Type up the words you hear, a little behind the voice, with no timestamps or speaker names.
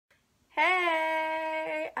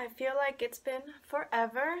Hey! I feel like it's been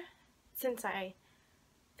forever since I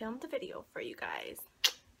filmed a video for you guys.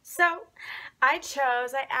 So, I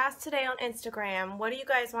asked today on Instagram, what do you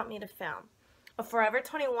guys want me to film? A Forever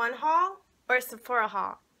 21 haul or a Sephora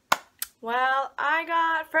haul? Well, I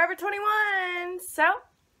got Forever 21, so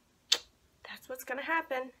that's what's gonna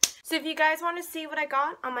happen. So if you guys want to see what I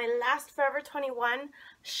got on my last Forever 21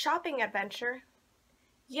 shopping adventure,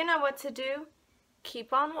 you know what to do.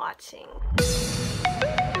 Keep on watching.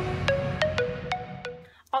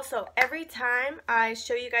 Also, every time I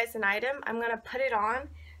show you guys an item, I'm going to put it on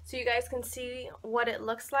so you guys can see what it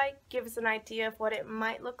looks like, give us an idea of what it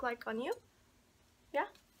might look like on you. Yeah?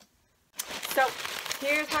 So,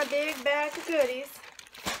 here's my big bag of goodies.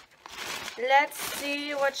 Let's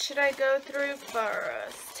see, what should I go through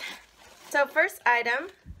first? So, first item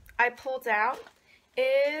I pulled out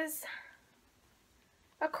is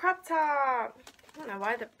a crop top. I don't know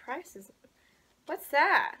why the price is... What's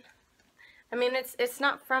that? I mean, it's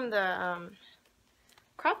not from the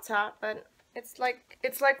crop top, but it's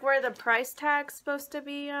like where the price tag's supposed to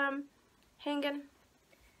be hanging.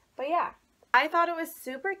 But yeah, I thought it was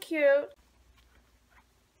super cute.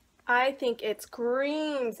 I think it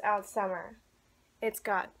screams out summer. It's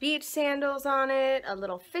got beach sandals on it, a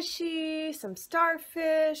little fishy, some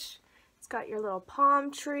starfish. It's got your little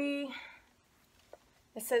palm tree.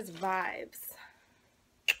 It says vibes.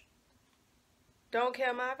 Don't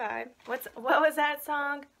kill my vibe. What was that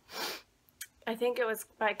song? I think it was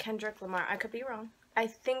by Kendrick Lamar. I could be wrong. I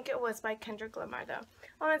think it was by Kendrick Lamar though.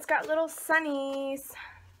 Oh, it's got little sunnies,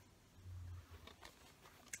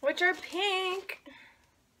 which are pink.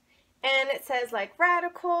 And it says like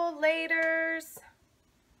radical, laters,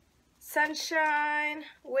 sunshine,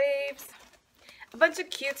 waves, a bunch of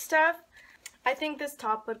cute stuff. I think this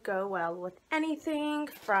top would go well with anything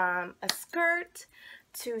from a skirt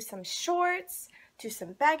to some shorts, to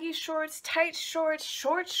some baggy shorts, tight shorts,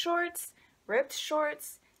 short shorts, ripped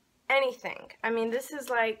shorts, anything. I mean, this is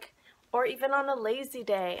like, or even on a lazy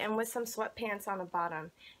day and with some sweatpants on the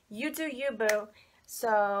bottom. You do you, boo.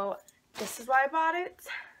 So this is why I bought it.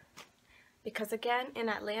 Because again, in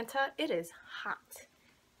Atlanta, it is hot.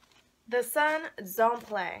 The sun don't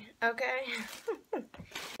play, okay?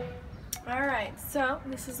 Alright, so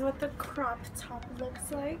this is what the crop top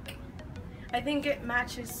looks like. I think it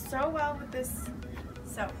matches so well with this,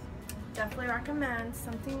 so definitely recommend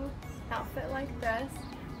something outfit like this.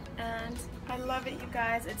 And I love it, you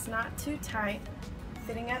guys. It's not too tight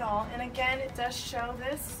fitting at all, and again, it does show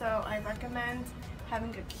this, so I recommend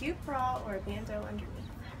having a cute bra or a bandeau underneath.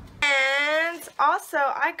 And also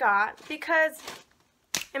I got, because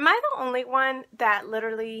am I the only one that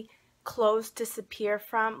literally clothes disappear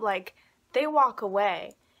from? Like, they walk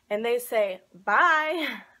away and they say bye,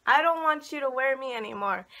 I don't want you to wear me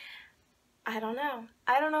anymore. I don't know.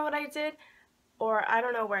 I don't know what I did, or I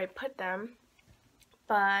don't know where I put them.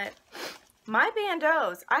 But my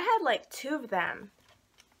bandeaus, I had like 2 of them.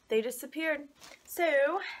 They disappeared.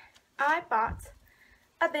 So I bought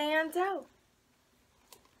a bandeau.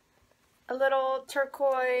 A little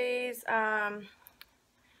turquoise,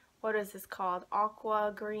 what is this called?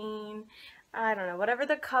 Aqua green. I don't know, whatever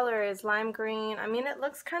the color is, lime green. I mean, it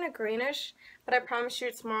looks kind of greenish, but I promise you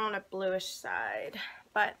it's more on a bluish side.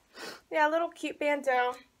 But yeah, a little cute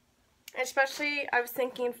bandeau. Especially, I was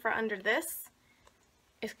thinking for under this,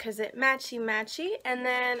 is because it matchy. And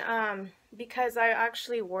then because I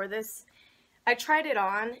actually wore this, I tried it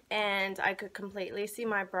on and I could completely see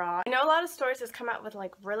my bra. I know a lot of stores has come out with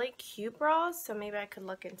like really cute bras, so maybe I could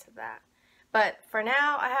look into that. But for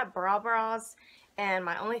now, I have bras, and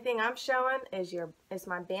my only thing I'm showing is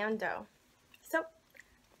my bandeau. So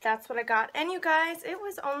that's what I got. And you guys, it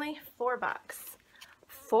was only $4.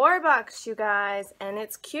 $4, you guys, and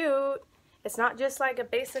it's cute. It's not just like a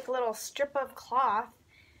basic little strip of cloth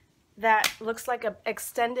that looks like a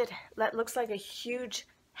huge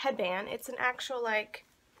headband. It's an actual, like,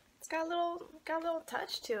 it's got a little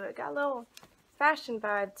touch to it. Got a little fashion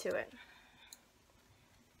vibe to it.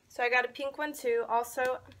 So I got a pink one too,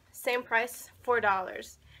 also same price, $4.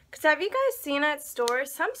 Because have you guys seen at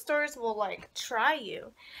stores, some stores will like try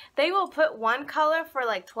you. They will put one color for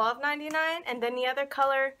like $12.99 and then the other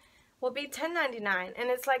color will be $10.99. And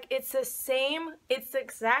it's like, it's the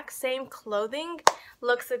exact same clothing,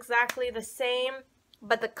 looks exactly the same,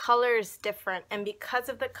 but the color is different. And because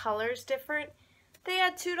of the color is different, they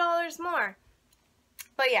add $2 more.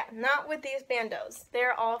 But yeah, not with these bandeaus.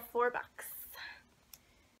 They're all $4.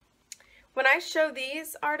 When I show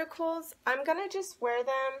these articles, I'm gonna just wear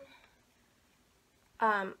them,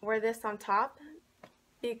 wear this on top,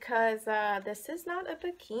 because this is not a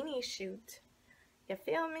bikini shoot. You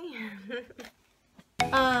feel me?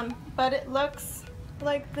 But it looks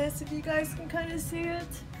like this, if you guys can kind of see it.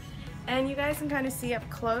 And you guys can kind of see up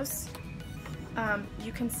close.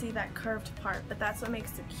 You can see that curved part, but that's what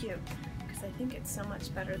makes it cute. Because I think it's so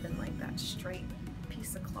much better than like that straight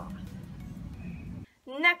piece of cloth.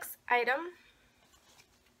 Next item.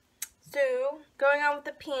 So, going on with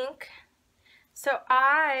the pink. So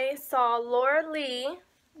I saw Laura Lee.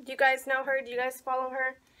 Do you guys know her? Do you guys follow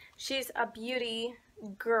her? She's a beauty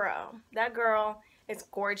girl. That girl is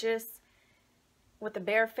gorgeous with a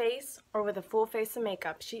bare face or with a full face of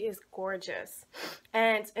makeup. She is gorgeous.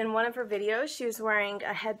 And in one of her videos, she was wearing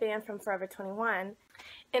a headband from Forever 21.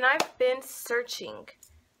 And I've been searching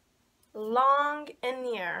long and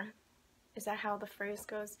near, is that how the phrase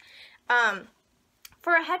goes?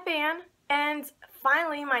 For a headband. And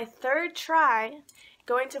finally, my third try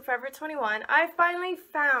going to Forever 21, I finally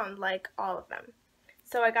found like all of them.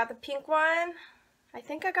 So I got the pink one. I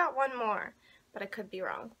think I got one more, but I could be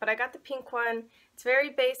wrong. But I got the pink one. It's very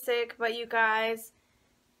basic, but you guys,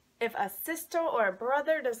 if a sister or a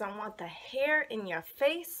brother doesn't want the hair in your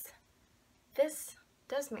face, this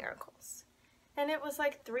does miracles. And it was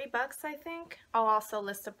like $3, I think. I'll also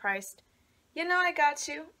list the price. You know I got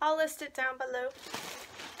you. I'll list it down below.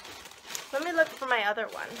 Let me look for my other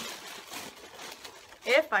one.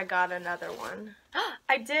 If I got another one.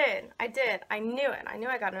 I did. I knew it. I knew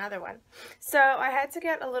I got another one. So I had to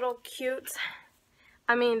get a little cute.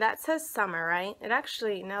 I mean, that says summer, right? It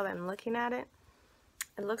actually, now that I'm looking at it,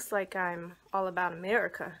 it looks like I'm all about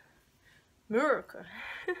America. America.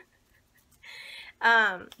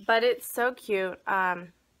 But it's so cute. I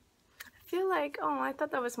feel like, oh, I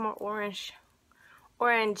thought that was more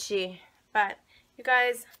orangey. But you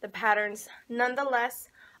guys, the patterns, nonetheless,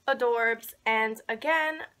 adorbs. And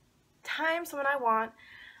again, times when I want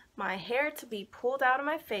my hair to be pulled out of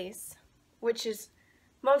my face, which is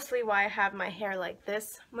mostly why I have my hair like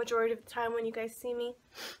this majority of the time when you guys see me.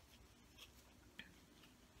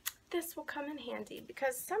 This will come in handy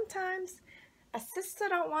because sometimes a sister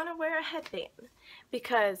don't want to wear a headband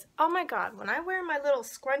because, oh my god, when I wear my little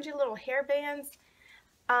scrungy little hair bands,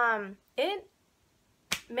 it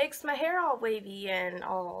makes my hair all wavy and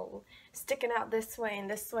all sticking out this way and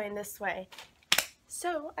this way and this way.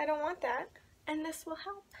 So I don't want that, and this will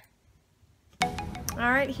help.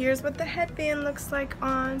 Alright, here's what the headband looks like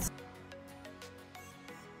on.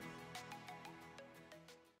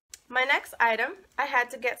 My next item, I had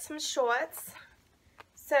to get some shorts.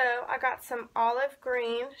 So I got some olive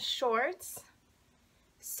green shorts.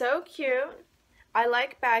 So cute. I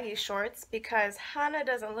like baggy shorts because Hana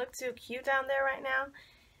doesn't look too cute down there right now.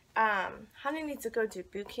 Hana needs to go to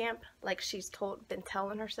boot camp, like she's been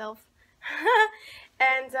telling herself.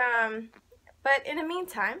 And but in the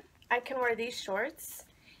meantime, I can wear these shorts,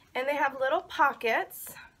 and they have little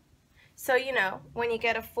pockets. So you know, when you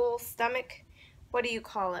get a full stomach, what do you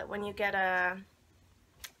call it? When you get a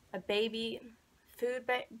baby, food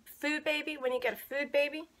baby. When you get a food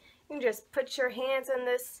baby, you can just put your hands in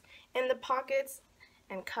the pockets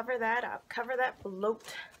and cover that up. Cover that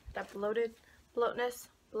bloatness.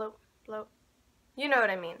 Bloat. You know what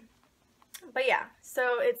I mean. But yeah,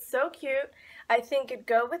 so it's so cute. I think it'd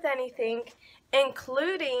go with anything,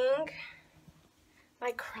 including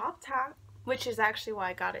my crop top, which is actually why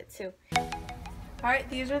I got it too. Alright,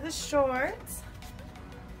 these are the shorts.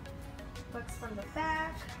 Looks from the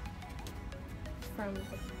back, from the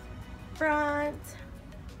front,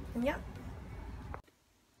 and yep.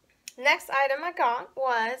 Next item I got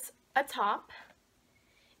was a top.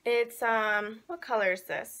 It's, what color is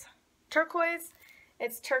this? Turquoise.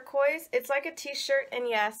 It's turquoise. It's like a t-shirt, and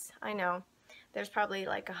yes, I know, there's probably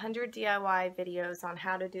like 100 DIY videos on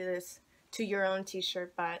how to do this to your own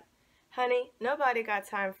t-shirt, but honey, nobody got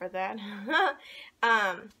time for that.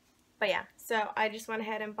 But yeah, so I just went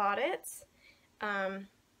ahead and bought it.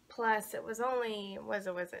 Plus, it was only, was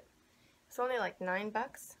it? It's only like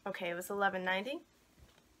 $9. Okay, it was $11.90.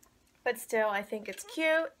 But still, I think it's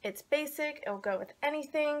cute. It's basic. It'll go with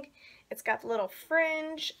anything. It's got the little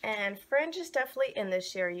fringe, and fringe is definitely in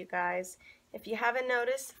this year, you guys. If you haven't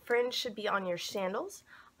noticed, fringe should be on your sandals,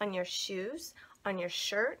 on your shoes, on your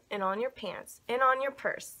shirt, and on your pants, and on your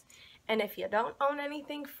purse. And if you don't own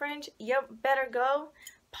anything fringe, you better go,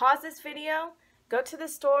 pause this video, go to the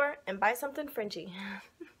store, and buy something fringy.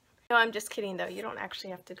 No, I'm just kidding, though. You don't actually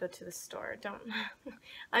have to go to the store. Don't.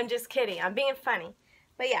 I'm just kidding. I'm being funny.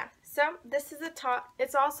 But yeah, so this is the top.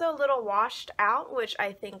 It's also a little washed out, which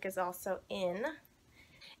I think is also in.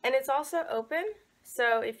 And it's also open.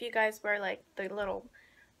 So if you guys wear like the little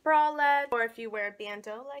bralette, or if you wear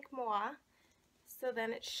bandeau like moi, so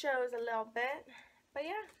then it shows a little bit. But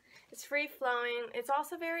yeah, It's free flowing. It's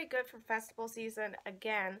also very good for festival season,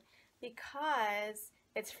 again, because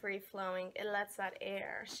it's free flowing. It lets that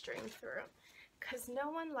air stream through. Because no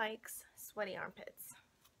one likes sweaty armpits.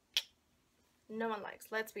 No one likes,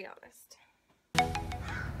 let's be honest.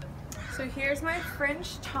 So here's my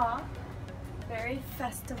fringe top. Very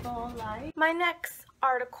festival-like. My next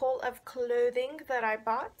article of clothing that I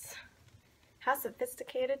bought, how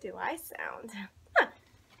sophisticated do I sound?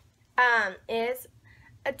 Is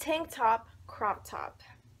a tank top, crop top.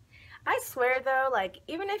 I swear though, like,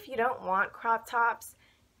 even if you don't want crop tops,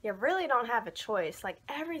 you really don't have a choice. Like,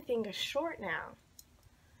 everything is short now.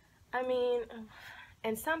 I mean,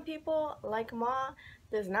 and some people, like Ma,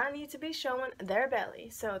 does not need to be showing their belly.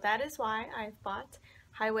 So that is why I've bought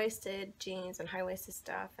high-waisted jeans and high-waisted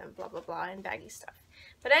stuff and blah blah blah and baggy stuff.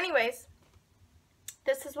 But anyways,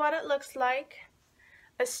 this is what it looks like.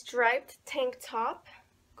 A striped tank top,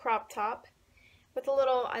 crop top, with a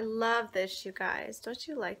little, I love this, you guys. Don't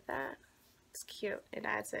you like that? It's cute. It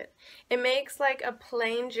adds it. It makes like a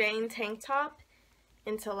plain Jane tank top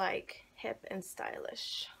into like hip and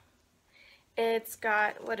stylish. It's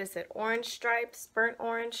got, what is it, orange stripes, burnt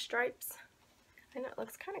orange stripes. I know, it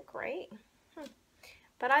looks kind of great.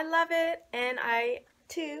 But I love it, and I,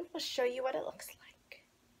 too, will show you what it looks like.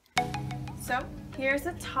 So, here's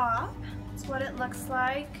a top. That's what it looks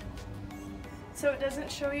like. So it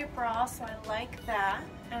doesn't show your bra, so I like that.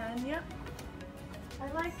 And, yep,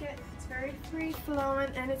 I like it. It's very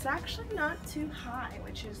free-flowing, and it's actually not too high,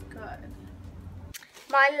 which is good.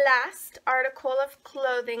 My last article of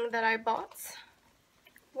clothing that I bought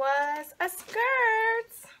was a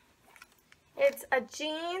skirt. It's a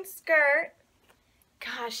jean skirt.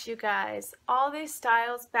 Gosh, you guys, all these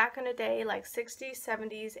styles back in the day, like 60s,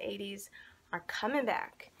 70s, 80s, are coming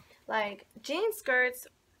back. Like, jean skirts,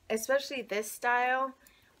 especially this style,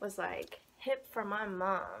 was like hip for my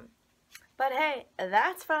mom. But hey,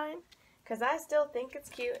 that's fine, because I still think it's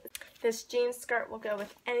cute. This jean skirt will go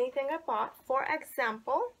with anything I bought. For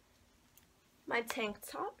example, my tank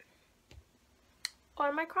top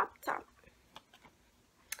or my crop top.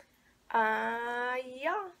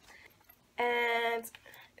 Yeah. And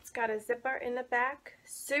it's got a zipper in the back.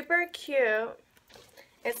 Super cute.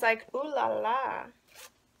 It's like, ooh la la.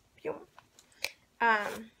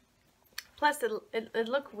 Plus, it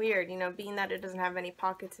looked weird, you know, being that it doesn't have any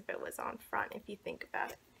pockets if it was on front, if you think about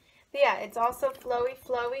it. But yeah, it's also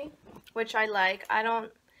flowy, which I like. I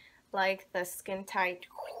don't like the skin tight,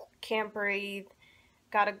 can't breathe,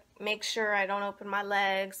 gotta make sure I don't open my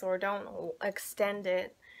legs or don't extend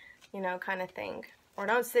it, you know, kind of thing. Or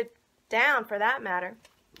don't sit down for that matter.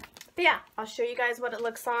 But yeah, I'll show you guys what it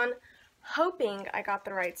looks on, hoping I got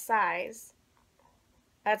the right size.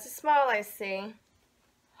 That's a small, I see.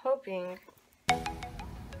 Hoping.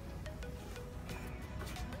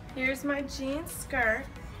 Here's my jean skirt.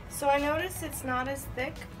 So I noticed it's not as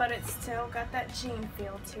thick, but it's still got that jean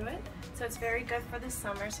feel to it. So it's very good for the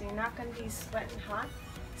summer, so you're not going to be sweating hot.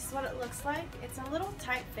 This is what it looks like. It's a little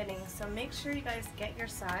tight fitting, so make sure you guys get your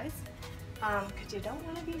size, because you don't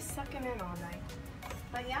want to be sucking in all night.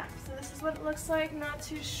 But yeah, so this is what it looks like, not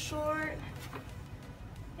too short.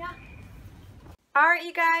 Yeah. Alright,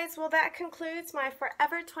 you guys, well, that concludes my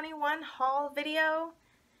Forever 21 haul video.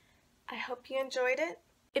 I hope you enjoyed it.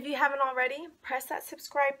 If you haven't already, press that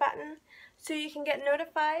subscribe button so you can get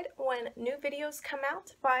notified when new videos come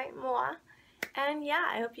out by moi. And yeah,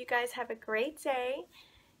 I hope you guys have a great day.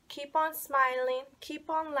 Keep on smiling, keep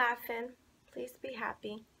on laughing. Please be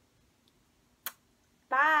happy.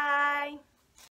 Bye!